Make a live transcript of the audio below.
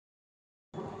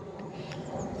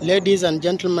Ladies and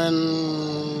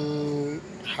gentlemen,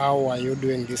 how are you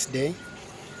doing this day?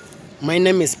 My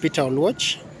name is Peter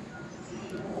Oluoch.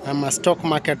 I'm a stock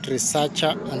market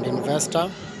researcher and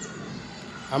investor.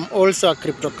 I'm also a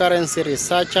cryptocurrency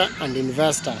researcher and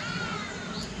investor.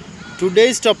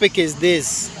 Today's topic is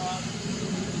this: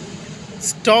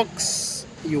 stocks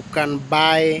you can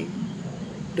buy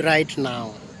right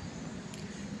now.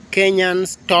 Kenyan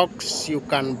stocks you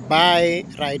can buy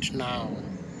right now.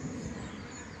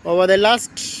 Over the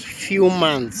last few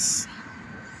months,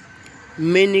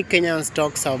 many Kenyan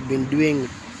stocks have been doing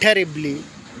terribly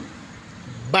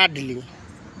badly.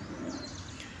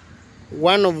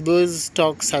 One of those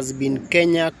stocks has been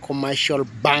Kenya Commercial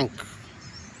Bank.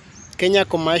 Kenya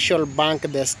Commercial Bank,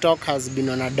 the stock has been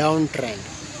on a downtrend,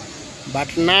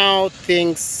 but now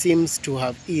things seems to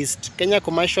have eased. Kenya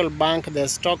Commercial Bank, the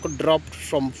stock dropped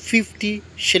from 50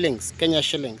 shillings, Kenya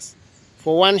shillings,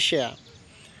 for one share.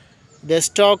 The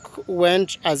stock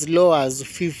went as low as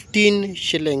 15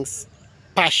 shillings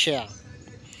per share.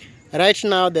 Right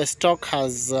now, the stock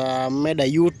has made a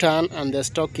U-turn and the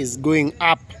stock is going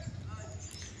up.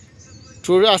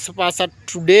 As of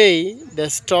today, the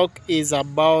stock is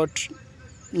about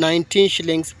 19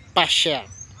 shillings per share.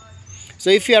 So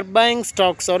if you are buying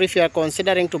stocks, or if you are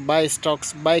considering to buy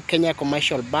stocks, buy Kenya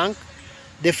Commercial Bank.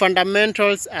 The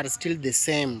fundamentals are still the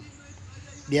same.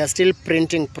 They are still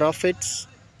printing profits.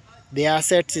 The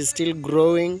assets is still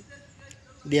growing.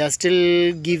 They are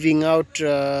still giving out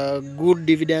good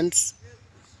dividends.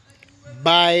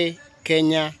 Buy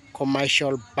Kenya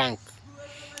Commercial Bank.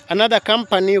 Another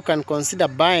company you can consider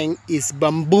buying is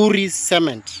Bamburi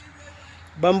Cement.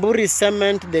 Bamburi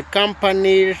Cement, the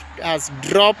company has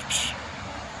dropped.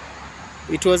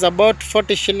 It was about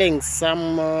 40 shillings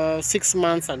some 6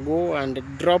 months ago, and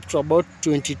it dropped to about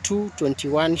 22,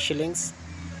 21 shillings.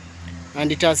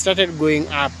 And it has started going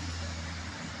up.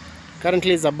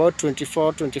 Currently it's about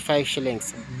 24, 25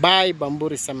 shillings. Buy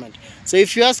Bamburi Cement. So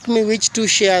if you ask me which two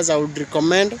shares I would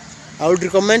recommend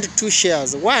two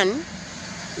shares. One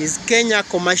is Kenya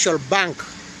Commercial Bank.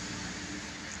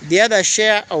 The other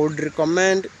share I would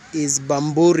recommend is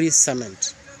Bamburi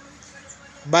Cement.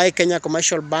 Buy Kenya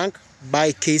Commercial Bank,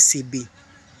 buy KCB.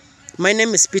 My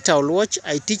name is Peter Oluoch.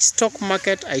 I teach stock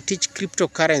market, I teach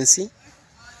cryptocurrency,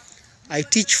 I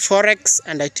teach forex,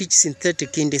 and I teach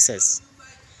synthetic indices.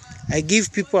 I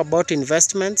give people about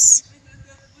investments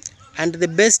and the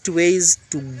best ways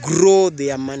to grow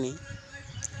their money,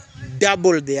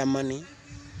 double their money,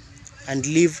 and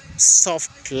live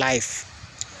soft life.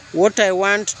 What I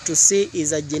want to see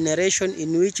is a generation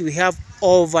in which we have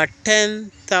over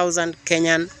 10,000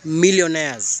 Kenyan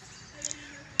millionaires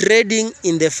trading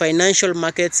in the financial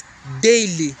markets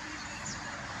daily.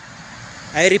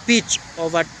 I repeat,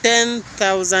 over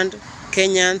 10,000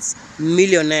 Kenyans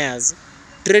millionaires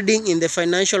trading in the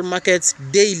financial markets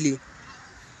daily.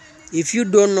 If you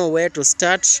don't know where to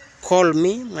start, call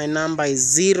me. My number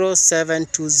is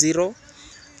 0720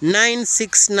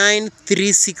 969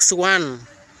 361.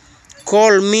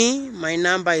 Call me. My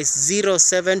number is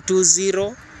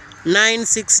 0720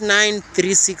 969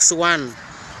 361.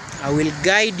 I will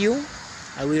guide you.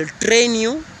 I will train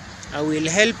you. I will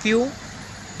help you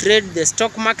trade the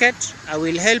stock market. I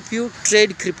will help you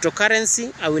trade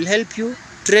cryptocurrency. I will help you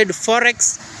trade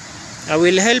forex. I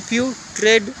will help you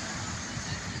trade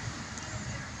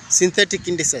synthetic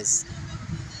indices.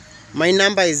 My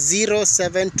number is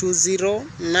 0720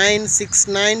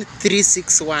 969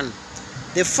 361.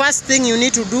 The first thing you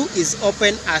need to do is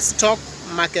open a stock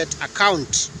market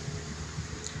account.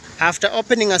 After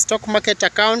opening a stock market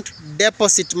account,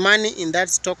 deposit money in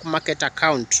that stock market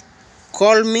account.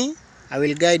 Call me. I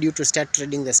will guide you to start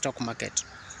trading the stock market.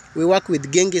 We work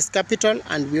with Genghis Capital,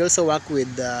 and we also work with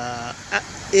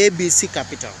ABC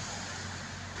Capital.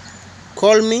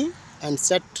 Call me and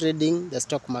start trading the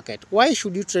stock market. Why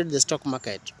should you trade the stock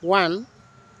market? One,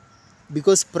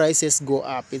 because prices go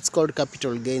up. It's called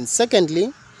capital gains.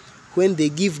 Secondly, when they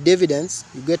give dividends,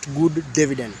 you get good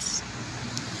dividends.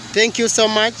 Thank you so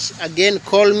much. Again,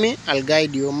 call me. I'll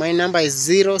guide you. My number is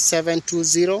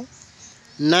 0720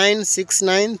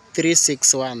 969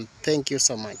 361. Thank you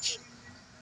so much.